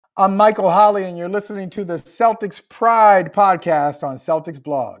I'm Michael Holly, and you're listening to the Celtics Pride podcast on Celtics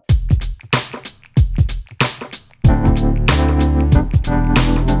Blog.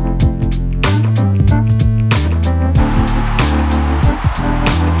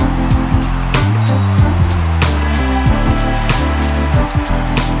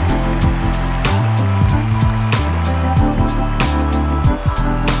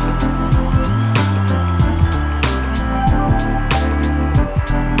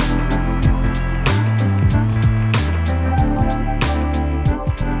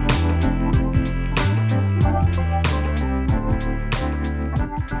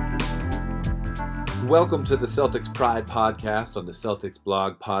 Welcome to the Celtics Pride podcast on the Celtics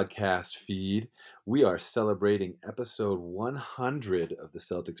Blog podcast feed. We are celebrating episode 100 of the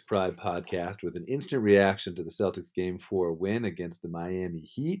Celtics Pride podcast with an instant reaction to the Celtics Game 4 win against the Miami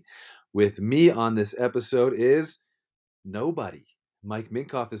Heat. With me on this episode is nobody. Mike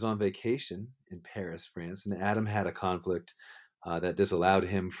Minkoff is on vacation in Paris, France, and Adam had a conflict that disallowed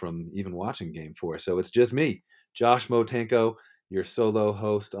him from even watching Game 4. So it's just me, Josh Motenko, your solo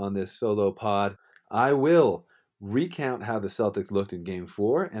host on this solo pod. I will recount how the Celtics looked in Game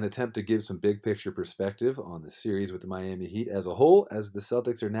 4 and attempt to give some big picture perspective on the series with the Miami Heat as a whole, as the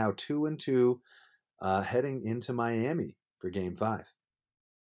Celtics are now 2-2 heading into Miami for Game 5.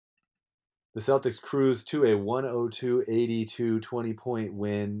 The Celtics cruised to a 102-82 20-point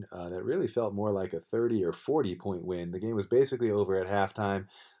win that really felt more like a 30 or 40-point win. The game was basically over at halftime,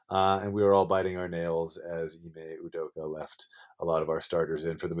 and we were all biting our nails as Ime Udoka left a lot of our starters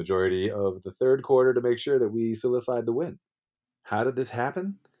in for the majority of the third quarter to make sure that we solidified the win. How did this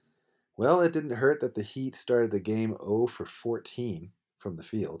happen? Well, it didn't hurt that the Heat started the game 0 for 14 from the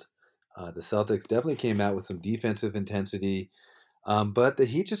field. The Celtics definitely came out with some defensive intensity, but the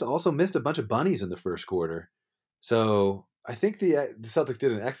Heat just also missed a bunch of bunnies in the first quarter. So I think the Celtics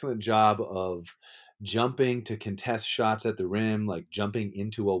did an excellent job of jumping to contest shots at the rim, like jumping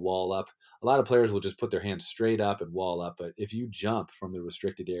into a wall up. A lot of players will just put their hands straight up and wall up, but if you jump from the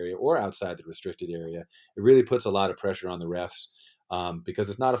restricted area or outside the restricted area, it really puts a lot of pressure on the refs because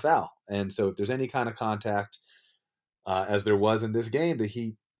it's not a foul. And so if there's any kind of contact, as there was in this game, the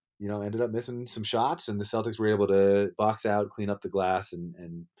Heat ended up missing some shots, and the Celtics were able to box out, clean up the glass,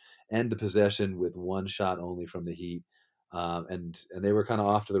 and end the possession with one shot only from the Heat. And they were kind of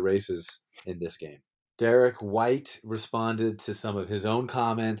off to the races in this game. Derek White responded to some of his own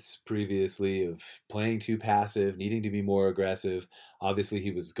comments previously of playing too passive, needing to be more aggressive. Obviously,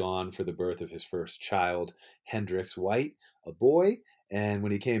 he was gone for the birth of his first child, Hendrix White, a boy. And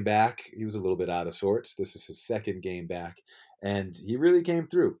when he came back, he was a little bit out of sorts. This is his second game back, and he really came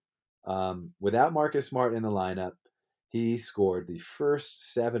through. Without Marcus Smart in the lineup, he scored the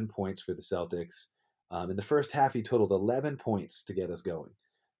first 7 points for the Celtics. In the first half, he totaled 11 points to get us going.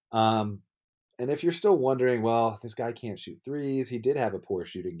 And if you're still wondering, well, this guy can't shoot threes, he did have a poor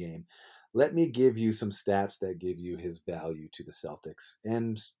shooting game. Let me give you some stats that give you his value to the Celtics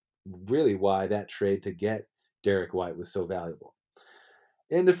and really why that trade to get Derek White was so valuable.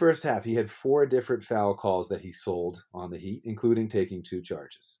 In the first half, he had 4 different foul calls that he sold on the Heat, including taking 2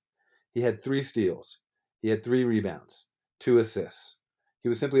 charges. He had 3 steals. He had 3 rebounds, 2 assists. He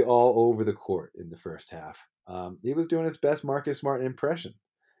was simply all over the court in the first half. He was doing his best Marcus Smart impression.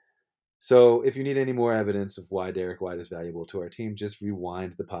 So if you need any more evidence of why Derek White is valuable to our team, just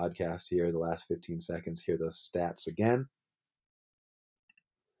rewind the podcast here, the last 15 seconds, hear those stats again.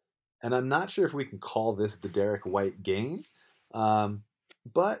 And I'm not sure if we can call this the Derek White game,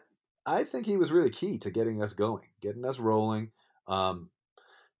 but I think he was really key to getting us going, getting us rolling. In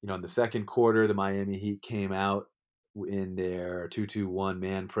the second quarter, the Miami Heat came out in their 2-2-1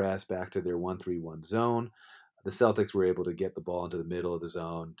 man press back to their 1-3-1 zone. The Celtics were able to get the ball into the middle of the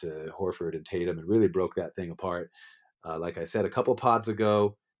zone to Horford and Tatum and really broke that thing apart. Like I said a couple pods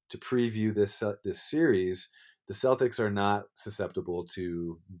ago, to preview this series, the Celtics are not susceptible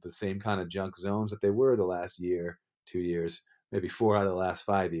to the same kind of junk zones that they were the last year, 2 years, maybe 4 out of the last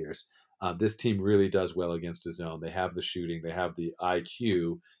 5 years. This team really does well against a zone. They have the shooting, they have the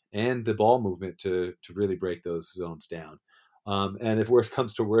IQ, and the ball movement to really break those zones down. And if worse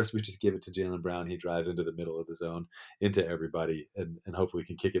comes to worse, we just give it to Jaylen Brown. He drives into the middle of the zone, into everybody, and hopefully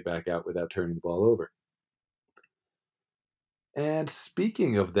can kick it back out without turning the ball over. And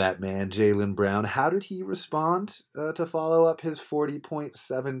speaking of that man, Jaylen Brown, how did he respond to follow up his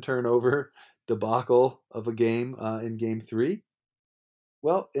 40.7 turnover debacle of a game in Game 3?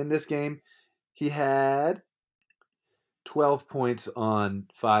 Well, in this game, he had 12 points on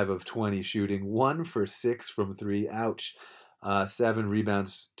 5 of 20 shooting, 1 for 6 from 3. Ouch. 7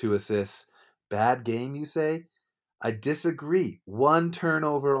 rebounds, 2 assists. Bad game, you say? I disagree. One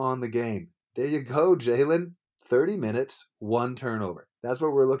turnover on the game. There you go, Jalen. 30 minutes, one turnover. That's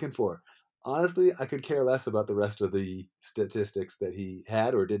what we're looking for. Honestly, I could care less about the rest of the statistics that he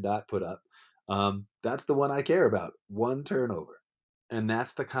had or did not put up. That's the one I care about. One turnover. And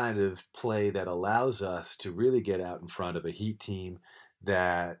that's the kind of play that allows us to really get out in front of a Heat team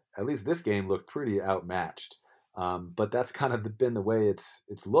that, at least this game, looked pretty outmatched. But that's kind of been the way it's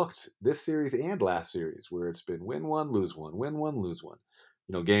looked this series and last series, where it's been win one, lose one, win one, lose one.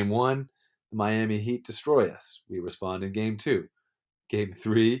 Game one, the Miami Heat destroy us. We respond in game two. Game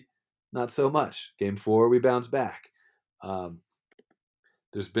three, not so much. Game four, we bounce back. Um,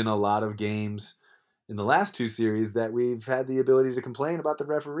 there's been a lot of games in the last two series that we've had the ability to complain about the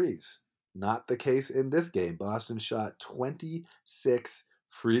referees. Not the case in this game. Boston shot 26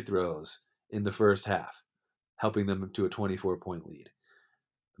 free throws in the first half, helping them to a 24-point lead.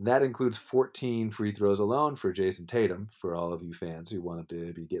 That includes 14 free throws alone for Jason Tatum, for all of you fans who wanted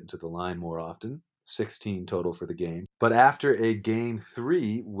to be getting to the line more often. 16 total for the game. But after a game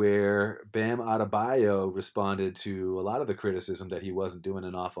three where Bam Adebayo responded to a lot of the criticism that he wasn't doing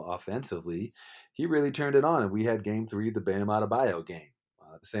enough offensively, he really turned it on, and we had game three, the Bam Adebayo game.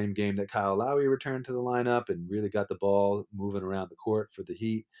 The same game that Kyle Lowry returned to the lineup and really got the ball moving around the court for the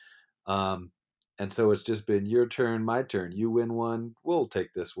Heat. And so it's just been your turn, my turn. You win one, we'll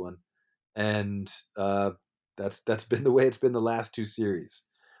take this one. And that's been the way it's been the last two series.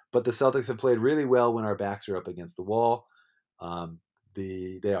 But the Celtics have played really well when our backs are up against the wall.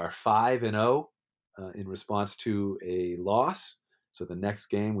 They are 5-0 in response to a loss. So the next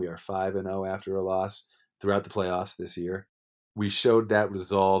game, we are 5-0 after a loss throughout the playoffs this year. We showed that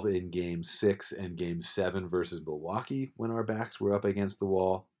resolve in Game 6 and Game 7 versus Milwaukee when our backs were up against the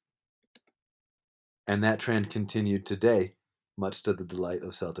wall. And that trend continued today, much to the delight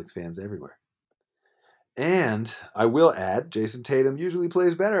of Celtics fans everywhere. And I will add, Jason Tatum usually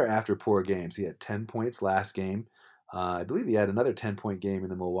plays better after poor games. He had 10 points last game. I believe he had another 10-point game in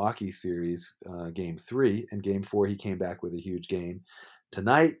the Milwaukee series, Game 3. And Game 4, he came back with a huge game.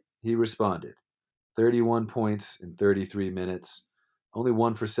 Tonight, he responded. 31 points in 33 minutes. Only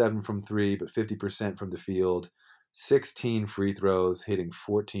 1 for 7 from 3, but 50% from the field. 16 free throws, hitting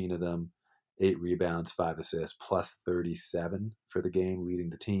 14 of them. 8 rebounds, 5 assists, plus 37 for the game, leading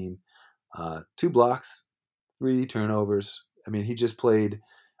the team. 2 blocks, 3 turnovers. I mean, he just played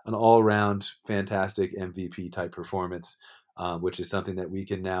an all-around fantastic MVP type performance, which is something that we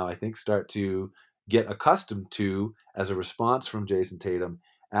can now, I think, start to get accustomed to as a response from Jason Tatum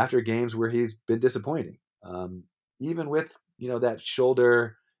after games where he's been disappointing. Even with that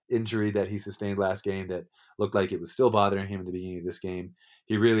shoulder injury that he sustained last game that looked like it was still bothering him in the beginning of this game,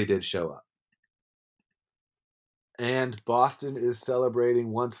 he really did show up. And Boston is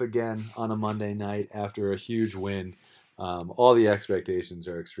celebrating once again on a Monday night after a huge win. All the expectations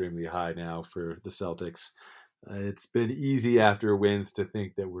are extremely high now for the Celtics. It's been easy after wins to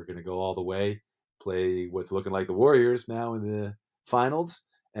think that we're going to go all the way, play what's looking like the Warriors now in the finals,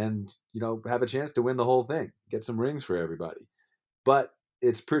 and have a chance to win the whole thing, get some rings for everybody. But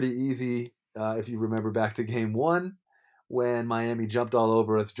it's pretty easy if you remember back to Game 1 when Miami jumped all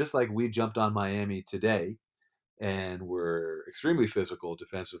over us, just like we jumped on Miami today. And were extremely physical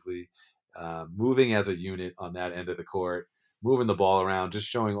defensively, moving as a unit on that end of the court, moving the ball around, just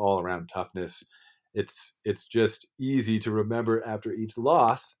showing all-around toughness. It's just easy to remember after each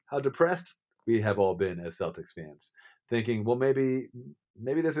loss how depressed we have all been as Celtics fans, thinking, well, maybe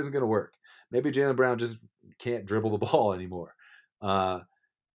this isn't going to work. Maybe Jaylen Brown just can't dribble the ball anymore.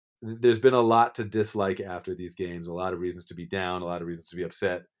 There's been a lot to dislike after these games, a lot of reasons to be down, a lot of reasons to be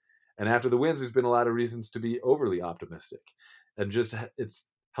upset. And after the wins, there's been a lot of reasons to be overly optimistic. And just it's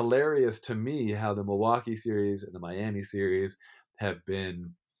hilarious to me how the Milwaukee series and the Miami series have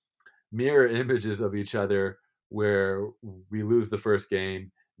been mirror images of each other, where we lose the first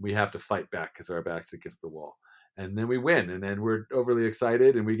game, we have to fight back because our back's against the wall. And then we win, and then we're overly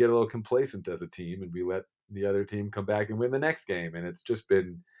excited and we get a little complacent as a team, and we let the other team come back and win the next game. And it's just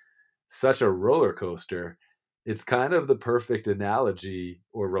been such a roller coaster. It's kind of the perfect analogy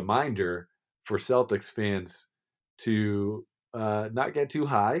or reminder for Celtics fans to not get too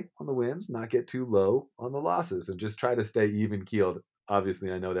high on the wins, not get too low on the losses, and just try to stay even keeled.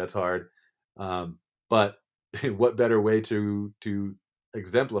 Obviously, I know that's hard, but what better way to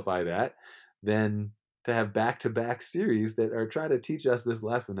exemplify that than to have back-to-back series that are trying to teach us this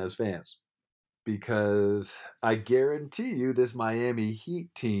lesson as fans? Because I guarantee you this Miami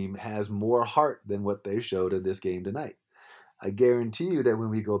Heat team has more heart than what they showed in this game tonight. I guarantee you that when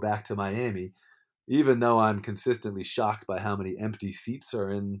we go back to Miami, even though I'm consistently shocked by how many empty seats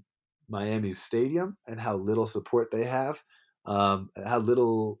are in Miami's stadium and how little support they have, how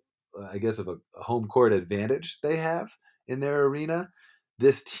little, I guess, of a home court advantage they have in their arena.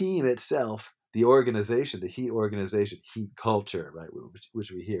 This team itself, the organization, the Heat organization, Heat culture, right,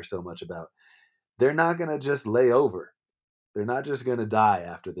 which we hear so much about, they're not going to just lay over. They're not just going to die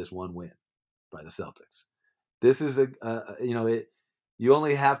after this one win by the Celtics. This is you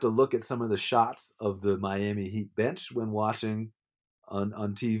only have to look at some of the shots of the Miami Heat bench when watching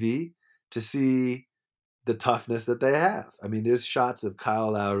on TV to see the toughness that they have. I mean, there's shots of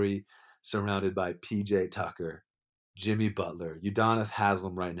Kyle Lowry surrounded by PJ Tucker, Jimmy Butler, Udonis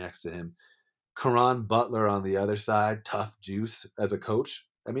Haslem right next to him, Caron Butler on the other side, Tough Juice as a coach.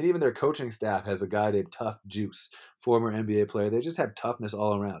 I mean, even their coaching staff has a guy named Tough Juice, former NBA player. They just have toughness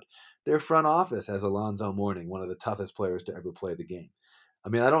all around. Their front office has Alonzo Mourning, one of the toughest players to ever play the game. I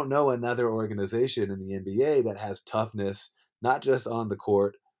mean, I don't know another organization in the NBA that has toughness, not just on the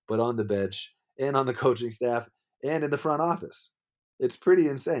court, but on the bench and on the coaching staff and in the front office. It's pretty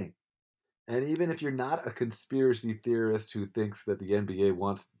insane. And even if you're not a conspiracy theorist who thinks that the NBA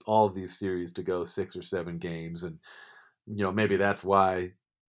wants all of these series to go 6 or 7 games, and maybe that's why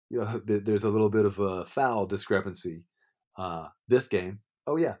there's a little bit of a foul discrepancy this game.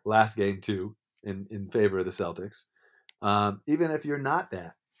 Oh yeah, last game too, in favor of the Celtics. Even if you're not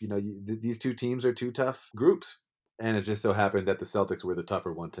that, these two teams are two tough groups, and it just so happened that the Celtics were the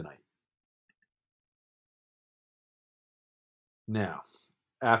tougher one tonight. Now,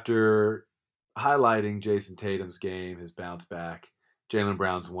 after highlighting Jason Tatum's game, his bounce back, Jaylen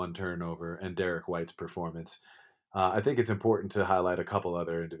Brown's 1 turnover, and Derek White's performance, I think it's important to highlight a couple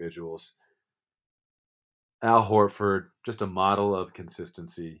other individuals. Al Horford, just a model of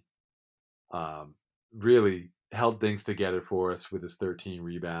consistency, really held things together for us with his 13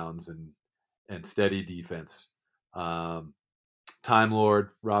 rebounds and steady defense. Time Lord,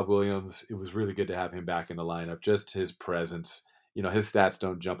 Rob Williams, it was really good to have him back in the lineup. Just his presence. His stats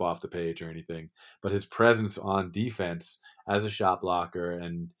don't jump off the page or anything, but his presence on defense as a shot blocker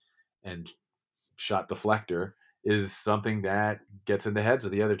and shot deflector is something that gets in the heads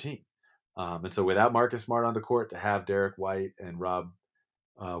of the other team. And so without Marcus Smart on the court, to have Derek White and Rob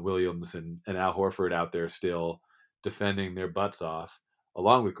Williams and Al Horford out there still defending their butts off,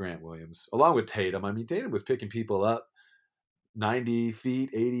 along with Grant Williams, along with Tatum. I mean, Tatum was picking people up 90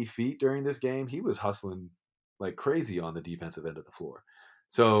 feet, 80 feet during this game. He was hustling like crazy on the defensive end of the floor.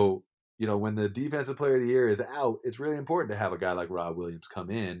 So, when the defensive player of the year is out, it's really important to have a guy like Rob Williams come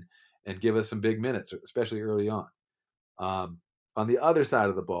in and give us some big minutes, especially early on. On the other side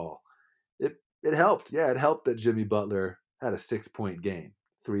of the ball, it helped. Yeah, it helped that Jimmy Butler had a 6-point game,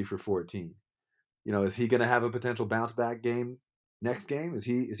 3 for 14. Is he going to have a potential bounce back game next game? Is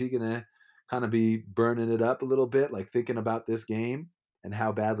he going to kind of be burning it up a little bit, like thinking about this game and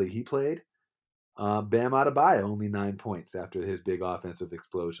how badly he played? Bam Adebayo, only 9 points after his big offensive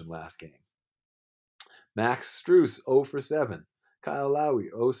explosion last game. Max Strus, 0 for 7. Kyle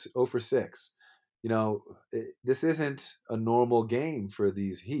Lowry, 0 for 6. This isn't a normal game for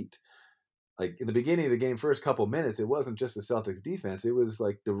these Heat. Like in the beginning of the game, first couple minutes, it wasn't just the Celtics defense. It was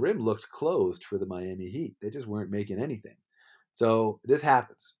like the rim looked closed for the Miami Heat. They just weren't making anything. So this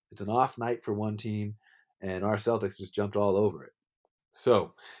happens. It's an off night for one team, and our Celtics just jumped all over it.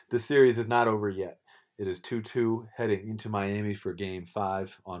 So this series is not over yet. It is 2-2 heading into Miami for Game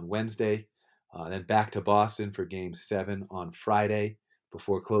 5 on Wednesday, then back to Boston for Game 7 on Friday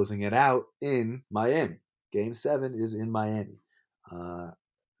before closing it out in Miami. Game 7 is in Miami.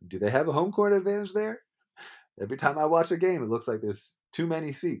 Do they have a home court advantage there? Every time I watch a game, it looks like there's too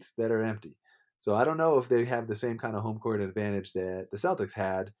many seats that are empty. So I don't know if they have the same kind of home court advantage that the Celtics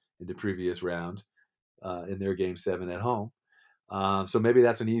had in the previous round in their Game 7 at home. So maybe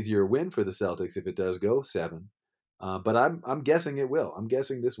that's an easier win for the Celtics if it does go 7. But I'm guessing it will. I'm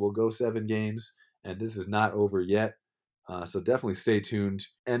guessing this will go 7 games, and this is not over yet. So definitely stay tuned.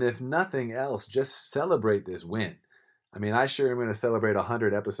 And if nothing else, just celebrate this win. I mean, I sure am going to celebrate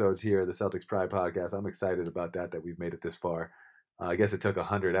 100 episodes here of the Celtics Pride podcast. I'm excited about that we've made it this far. I guess it took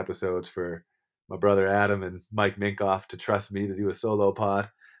 100 episodes for my brother Adam and Mike Minkoff to trust me to do a solo pod.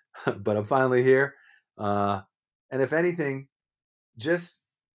 But I'm finally here. And if anything, just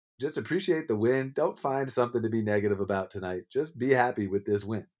appreciate the win. Don't find something to be negative about tonight. Just be happy with this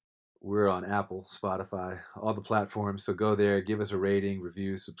win. We're on Apple, Spotify, all the platforms. So go there, give us a rating,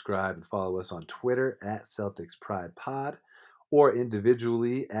 review, subscribe, and follow us on Twitter at Celtics Pride Pod, or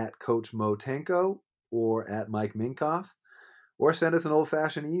individually at Coach Motenko or at Mike Minkoff, or send us an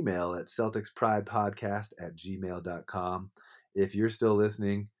old-fashioned email at CelticsPridePodcast@gmail.com. If you're still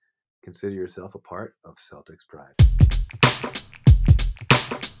listening, consider yourself a part of Celtics Pride.